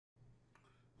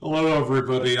Hello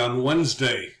everybody on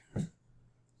Wednesday,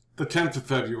 the 10th of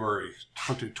February,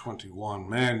 2021.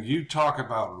 Man, you talk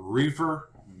about Reefer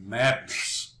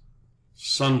madness.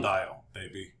 Sundial,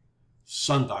 baby.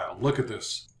 Sundial. Look at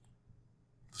this.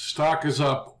 The stock is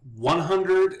up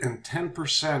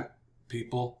 110%,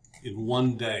 people, in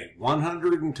one day.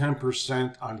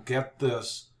 110% on, get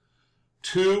this,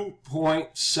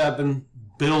 2.7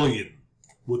 billion,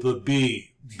 with a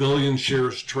B, billion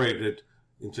shares traded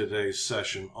in today's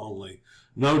session only.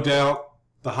 No doubt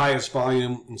the highest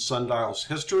volume in Sundial's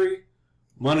history.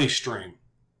 Money stream,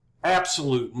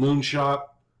 absolute moonshot.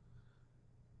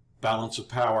 Balance of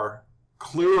power,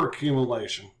 clear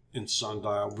accumulation in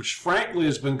Sundial, which frankly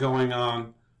has been going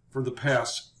on for the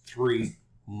past 3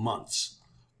 months.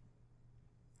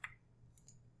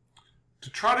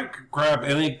 To try to grab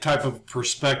any type of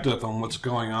perspective on what's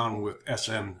going on with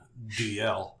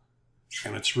Sndl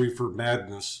and its reefer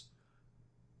madness,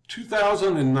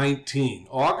 2019,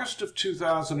 August of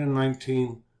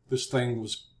 2019, this thing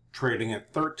was trading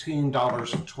at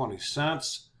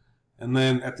 $13.20. And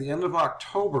then at the end of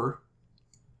October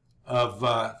of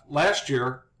last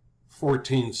year,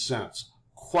 14 cents.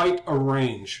 Quite a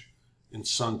range in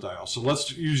Sundial. So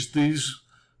let's use these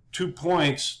 2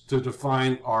 points to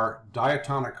define our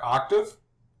diatonic octave.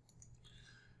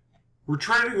 We're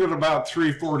trading at about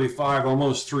 345,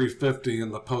 almost 350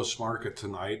 in the post-market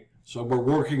tonight. So we're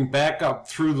working back up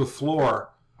through the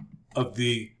floor of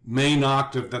the main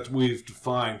octave that we've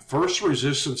defined. First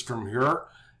resistance from here,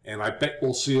 and I bet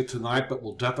we'll see it tonight, but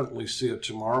we'll definitely see it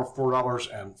tomorrow,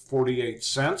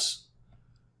 $4.48.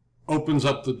 Opens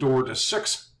up the door to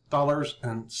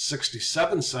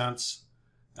 $6.67.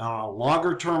 On a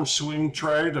longer-term swing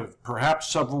trade of perhaps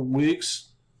several weeks,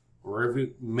 or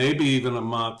maybe even a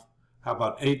month, how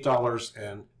about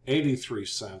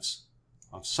 $8.83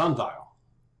 on Sundial?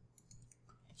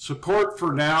 Support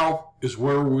for now is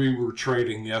where we were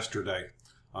trading yesterday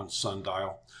on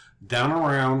Sundial, down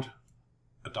around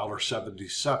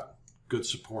 $1.77. Good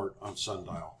support on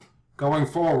Sundial. Going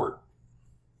forward,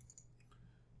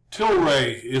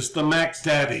 Tlry is the max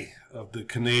daddy of the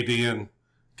Canadian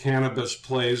cannabis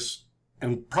plays,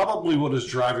 and probably what is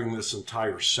driving this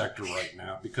entire sector right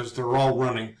now, because they're all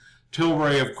running.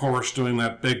 Tlry, of course, doing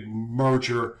that big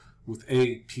merger with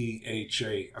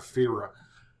APHA, Afira.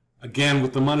 Again,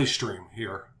 with the money stream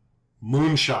here.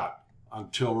 Moonshot on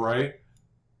Tlry.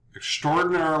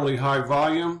 Extraordinarily high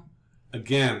volume.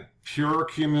 Again, pure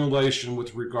accumulation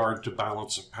with regard to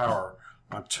balance of power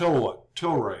on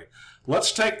Tlry.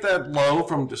 Let's take that low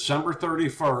from December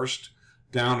 31st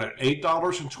down at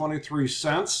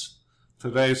 $8.23.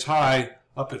 Today's high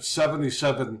up at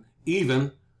 77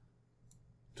 even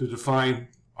to define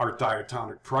our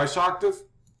diatonic price octave.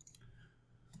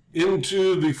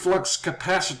 Into the flux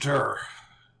capacitor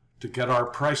to get our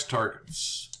price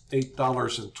targets.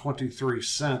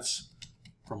 $8.23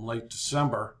 from late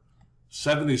December.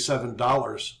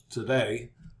 $77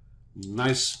 today.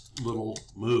 Nice little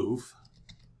move.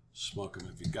 Smoke them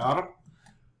if you got them.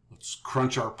 Let's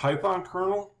crunch our Python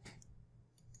kernel.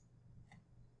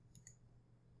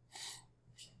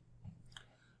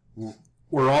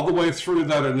 We're all the way through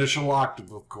that initial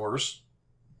octave, of course.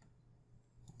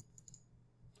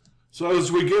 So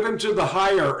as we get into the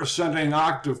higher ascending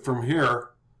octave from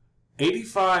here,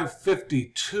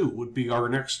 85.52 would be our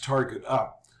next target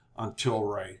up on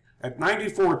Tlry. At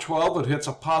 94.12, it hits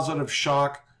a positive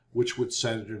shock, which would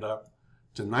send it up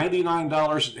to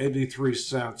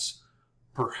 $99.83,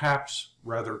 perhaps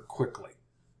rather quickly.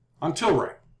 On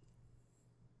Tlry.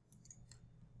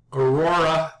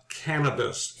 Aurora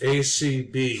Cannabis,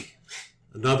 ACB,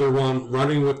 another one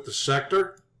running with the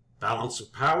sector. Balance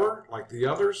of power, like the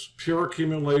others, pure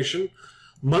accumulation.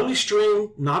 Money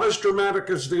stream, not as dramatic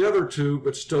as the other two,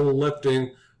 but still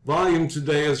lifting. Volume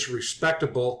today is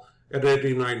respectable at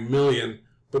 89 million,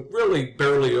 but really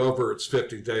barely over its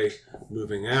 50-day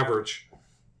moving average.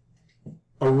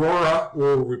 Aurora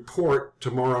will report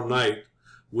tomorrow night,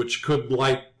 which could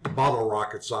light bottle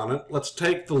rockets on it. Let's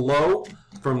take the low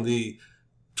from the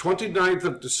 29th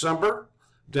of December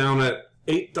down at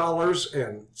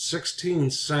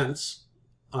 $8.16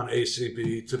 on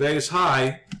ACB. Today's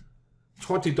high,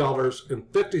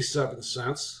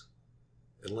 $20.57.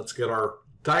 And let's get our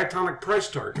diatonic price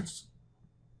targets.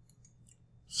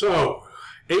 So,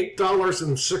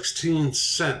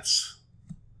 $8.16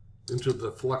 into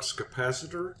the flux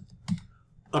capacitor.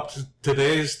 Up to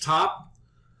today's top,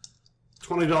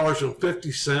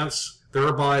 $20.50,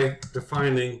 thereby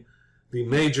defining the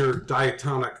major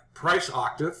diatonic price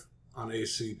octave on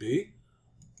ACB.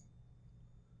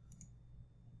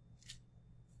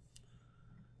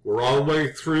 We're all the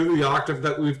way through the octave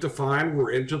that we've defined.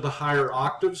 We're into the higher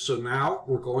octaves, so now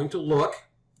we're going to look.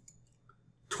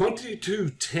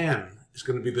 2210 is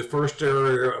going to be the first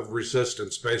area of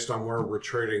resistance based on where we're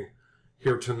trading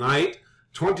here tonight.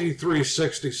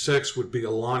 2366 would be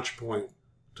a launch point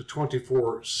to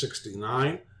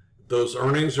 2469. If those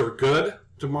earnings are good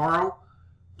tomorrow,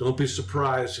 don't be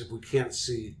surprised if we can't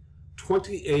see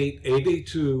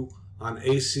 2882 on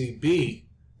ACB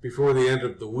before the end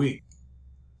of the week.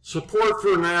 Support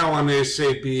for now on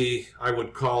ACB, I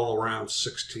would call around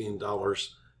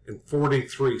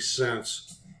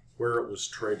 $16.43 where it was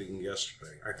trading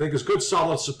yesterday. I think is good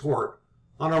solid support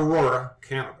on Aurora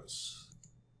Cannabis.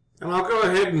 And I'll go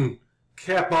ahead and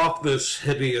cap off this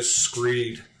hideous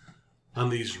screed on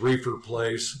these reefer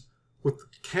plays with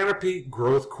Canopy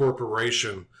Growth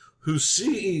Corporation, whose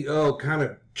CEO kind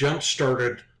of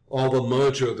jump-started all the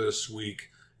mojo this week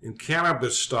in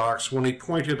cannabis stocks when he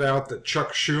pointed out that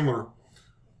Schmuck Schumer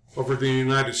over the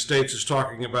United States is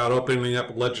talking about opening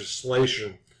up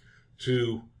legislation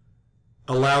to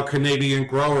allow Canadian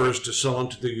growers to sell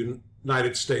into the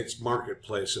United States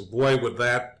marketplace. And boy, would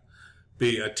that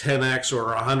be a 10x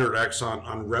or a 100x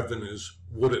on revenues,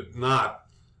 would it not?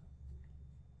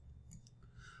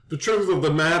 The truth of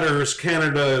the matter is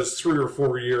Canada is 3 or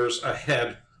 4 years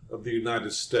ahead of the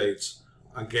United States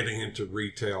on getting into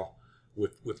retail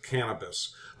with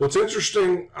cannabis. What's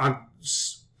interesting on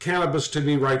cannabis to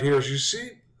me right here is you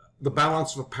see the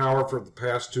balance of power for the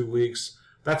past 2 weeks.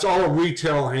 That's all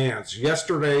retail hands.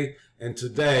 Yesterday and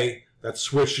today, that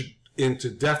switched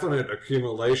into definite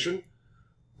accumulation.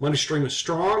 Money stream is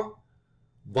strong.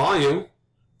 Volume,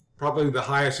 probably the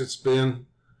highest it's been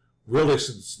really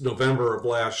since November of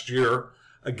last year.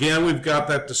 Again, we've got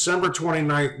that December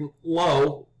 29th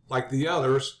low, like the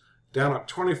others, down at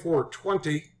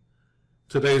 24.20.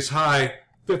 Today's high,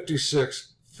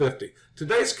 56.50.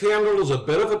 Today's candle is a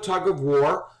bit of a tug of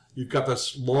war. You've got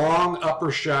this long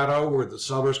upper shadow where the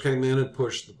sellers came in and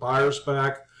pushed the buyers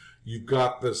back. You've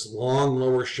got this long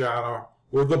lower shadow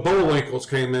where the Bullwinkles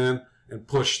came in and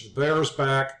pushed the bears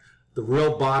back. The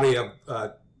real body of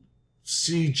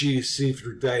CGC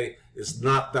for today is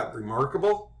not that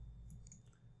remarkable.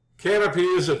 Canopy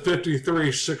is at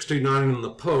 53.69 in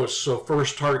the post, so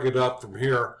first target up from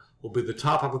here will be the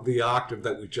top of the octave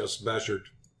that we just measured,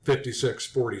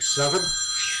 56.47.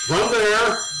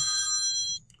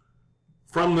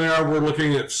 From there, we're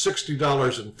looking at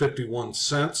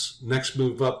 $60.51. Next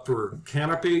move up for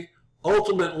Canopy.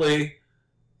 Ultimately,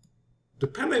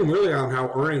 depending really on how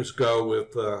earnings go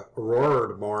with Aurora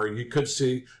tomorrow, you could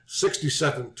see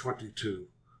 67.22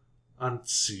 on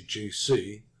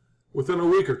CGC within a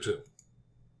week or two.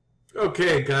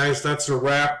 Okay, guys, that's a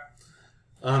wrap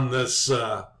on this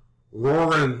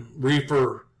roaring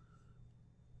reefer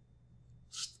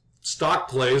stock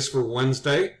plays for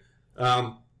Wednesday.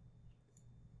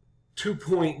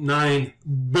 2.9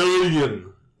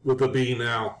 billion with a B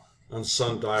now on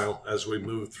Sundial as we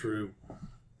move through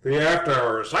the after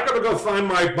hours. I gotta go find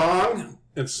my bong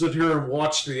and sit here and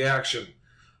watch the action.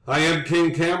 I am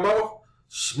King Cambo.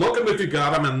 Smoke 'em if you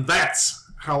got 'em, and that's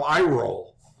how I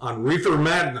roll on Reefer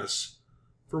Madness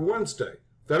for Wednesday,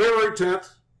 February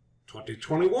 10th,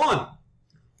 2021.